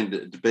Lord saying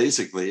to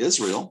basically,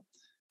 Israel,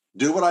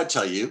 do what I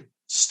tell you,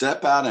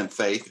 step out in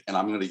faith, and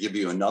I'm going to give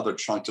you another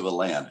chunk of the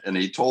land. And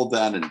he told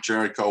that in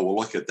Jericho. We'll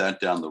look at that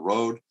down the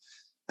road.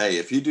 Hey,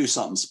 if you do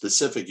something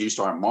specific, you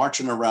start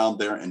marching around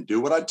there and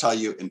do what I tell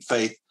you in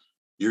faith,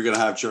 you're going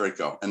to have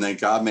Jericho. And then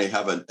God may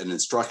have an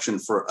instruction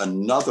for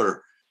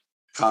another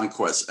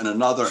conquest and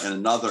another and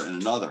another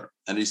and another.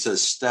 And he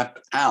says, step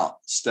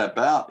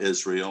out,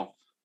 Israel,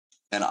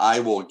 and I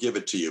will give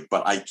it to you.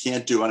 But I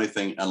can't do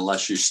anything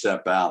unless you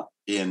step out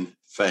in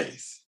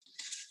faith.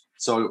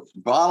 So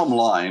bottom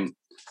line,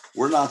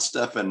 we're not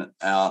stepping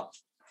out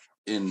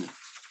in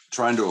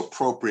trying to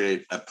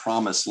appropriate a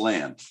promised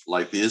land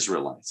like the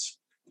Israelites.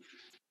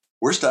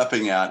 We're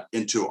stepping out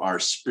into our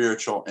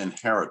spiritual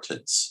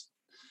inheritance.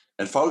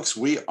 And folks,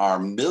 we are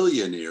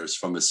millionaires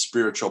from a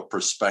spiritual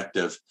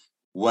perspective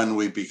when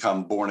we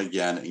become born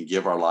again and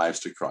give our lives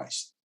to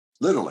Christ.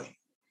 Literally,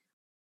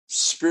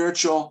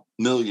 spiritual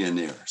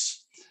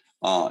millionaires.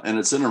 And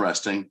it's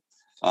interesting.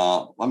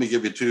 Let me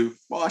give you three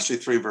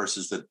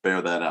verses that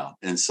bear that out.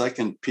 In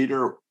 2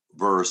 Peter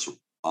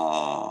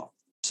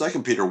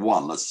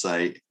 1, let's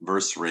say,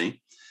 verse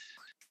 3,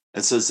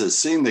 it says that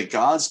seeing that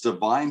God's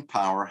divine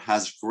power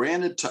has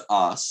granted to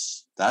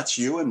us, that's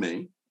you and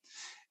me,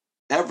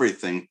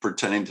 everything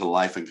pertaining to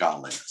life and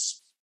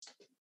godliness.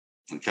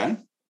 Okay?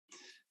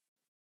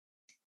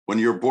 When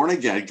you're born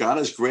again, God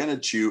has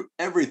granted to you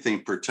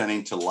everything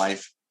pertaining to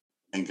life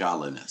and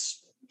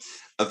godliness.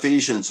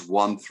 Ephesians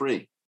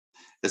 1:3.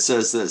 It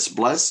says this,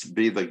 blessed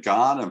be the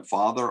God and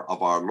Father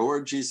of our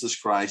Lord Jesus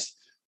Christ,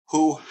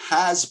 who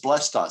has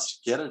blessed us.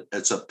 Get it?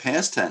 It's a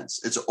past tense.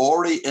 It's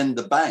already in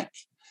the bank.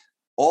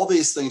 All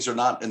these things are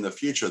not in the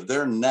future.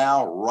 They're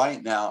now,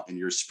 right now, in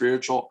your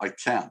spiritual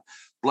account.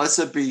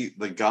 Blessed be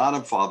the God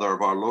and Father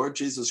of our Lord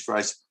Jesus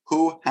Christ,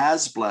 who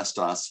has blessed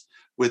us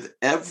with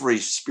every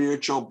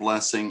spiritual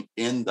blessing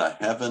in the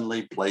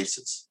heavenly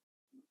places.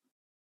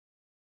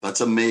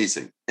 That's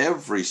amazing.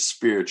 Every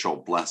spiritual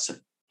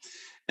blessing.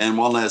 And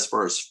one last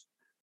verse,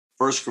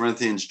 1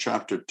 Corinthians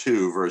chapter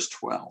 2, verse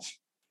 12.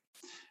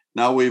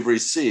 Now we've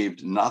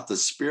received not the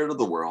spirit of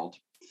the world,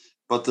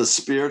 but the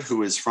Spirit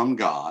who is from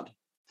God,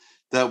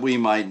 that we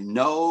might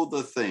know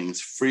the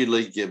things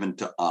freely given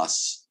to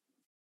us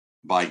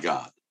by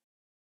God.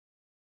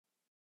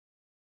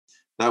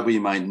 That we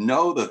might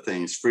know the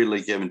things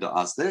freely given to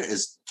us. There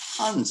is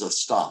tons of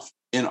stuff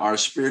in our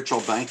spiritual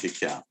bank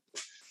account.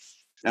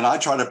 And I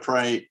try to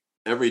pray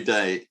every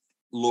day,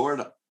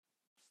 Lord,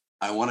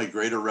 I want a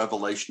greater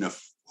revelation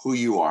of who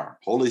you are.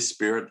 Holy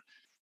Spirit,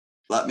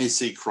 let me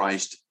see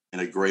Christ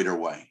in a greater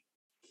way.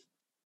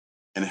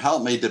 And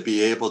help me to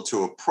be able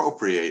to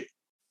appropriate,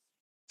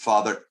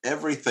 Father,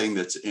 everything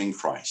that's in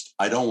Christ.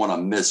 I don't want to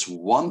miss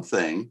one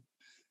thing.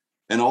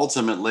 And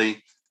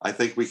ultimately, I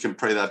think we can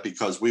pray that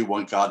because we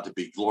want God to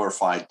be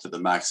glorified to the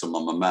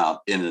maximum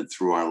amount in and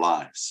through our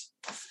lives.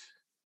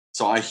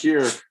 So I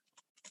hear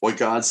what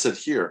God said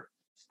here.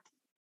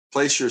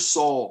 Place your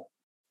soul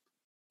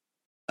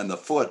and the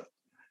foot.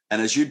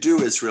 And as you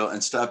do, Israel,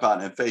 and step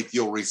out in faith,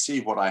 you'll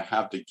receive what I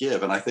have to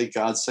give. And I think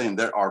God's saying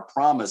there are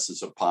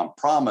promises upon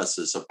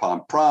promises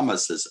upon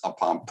promises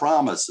upon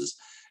promises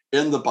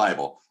in the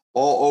Bible,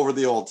 all over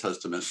the Old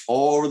Testament,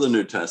 all over the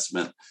New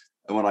Testament.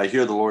 And what I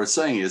hear the Lord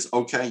saying is,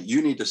 okay,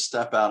 you need to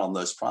step out on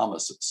those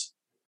promises.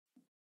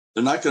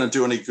 They're not going to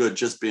do any good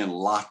just being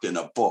locked in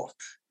a book.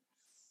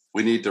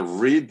 We need to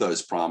read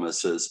those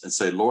promises and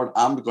say, Lord,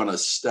 I'm going to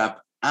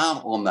step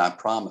out on that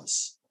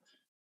promise.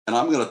 And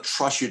I'm going to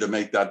trust you to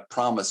make that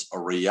promise a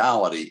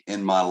reality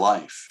in my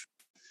life.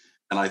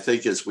 And I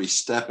think as we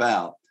step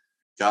out,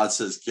 God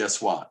says,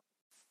 guess what?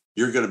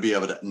 You're going to be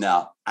able to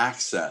now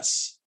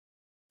access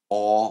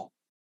all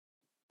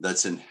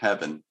that's in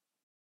heaven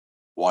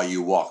while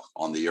you walk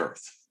on the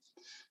earth.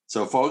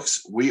 So,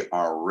 folks, we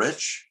are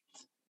rich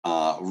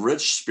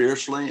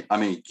spiritually. I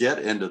mean, get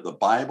into the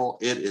Bible.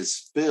 It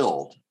is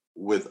filled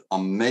with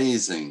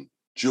amazing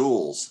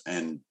jewels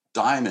and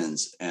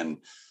diamonds and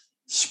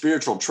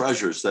spiritual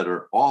treasures that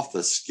are off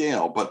the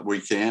scale, but we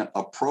can't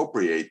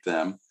appropriate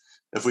them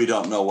if we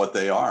don't know what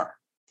they are.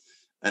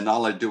 And not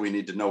only do we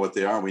need to know what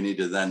they are, we need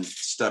to then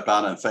step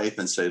out in faith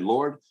and say,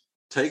 Lord,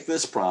 take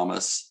this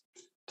promise,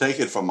 take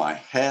it from my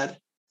head,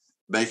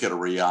 make it a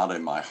reality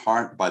in my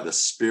heart by the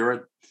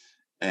Spirit.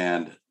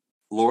 And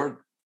Lord,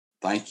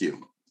 thank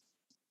you.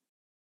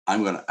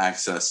 I'm going to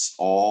access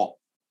all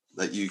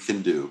that you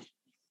can do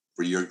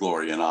for your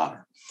glory and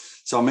honor.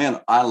 So, man,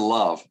 I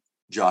love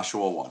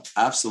Joshua 1.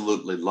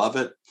 Absolutely love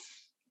it.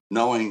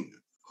 Knowing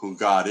who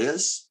God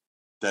is,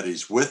 that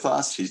he's with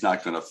us. He's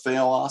not going to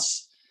fail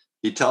us.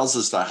 He tells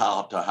us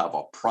how to have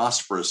a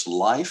prosperous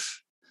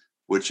life,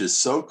 which is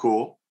so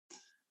cool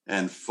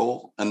and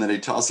full. And then he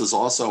tells us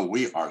also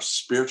we are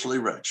spiritually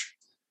rich.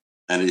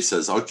 And he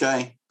says,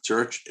 okay,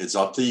 church, it's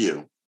up to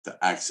you to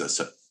access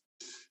it.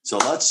 So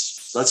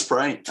let's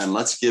pray and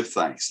let's give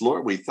thanks.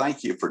 Lord, we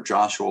thank you for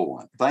Joshua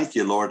 1. Thank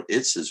you, Lord.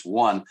 It's his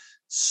one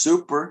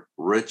super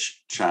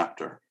rich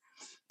chapter.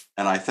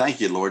 And I thank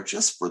you, Lord,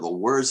 just for the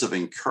words of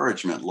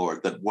encouragement,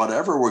 Lord, that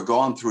whatever we're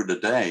going through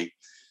today,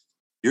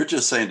 you're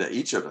just saying to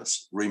each of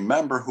us,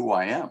 remember who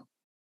I am.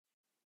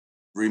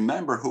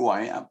 Remember who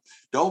I am.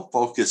 Don't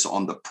focus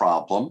on the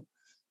problem.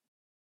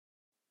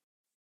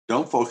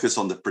 Don't focus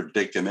on the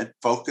predicament.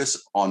 Focus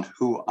on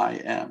who I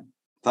am.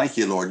 Thank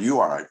you, Lord.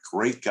 You are a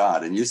great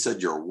God. And you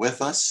said you're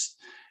with us.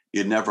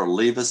 You'd never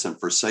leave us and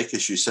forsake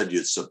us. You said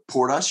you'd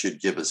support us.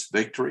 You'd give us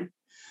victory.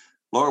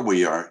 Lord,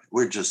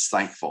 we're just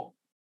thankful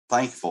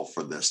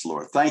for this,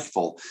 Lord.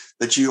 Thankful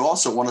that you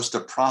also want us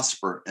to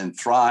prosper and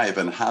thrive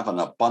and have an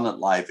abundant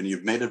life. And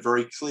you've made it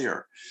very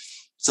clear.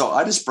 So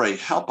I just pray,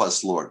 help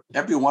us, Lord,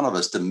 every one of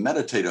us to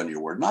meditate on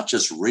your word, not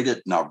just read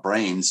it in our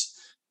brains,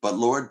 but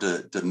Lord,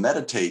 to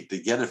meditate, to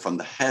get it from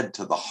the head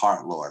to the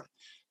heart, Lord,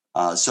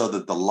 so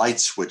that the light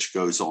switch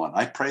goes on.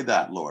 I pray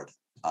that, Lord.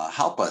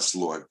 Help us,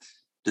 Lord,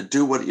 to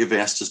do what you've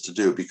asked us to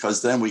do,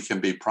 because then we can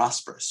be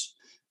prosperous.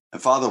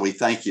 And Father, we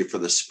thank you for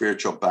the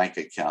spiritual bank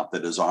account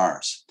that is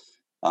ours.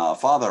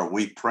 Father,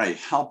 we pray,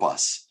 help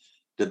us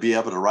to be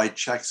able to write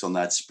checks on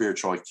that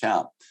spiritual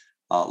account.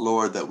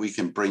 Lord, that we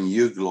can bring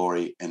you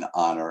glory and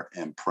honor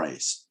and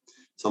praise.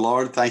 So,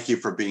 Lord, thank you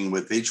for being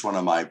with each one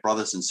of my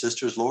brothers and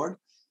sisters, Lord.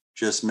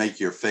 Just make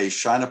your face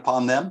shine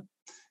upon them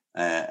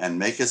and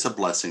make us a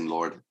blessing,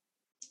 Lord,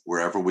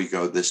 wherever we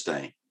go this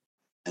day.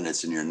 And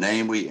it's in your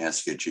name we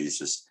ask you,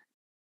 Jesus.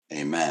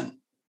 Amen.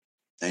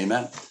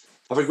 Amen.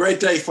 Have a great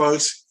day,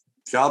 folks.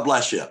 God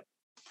bless you.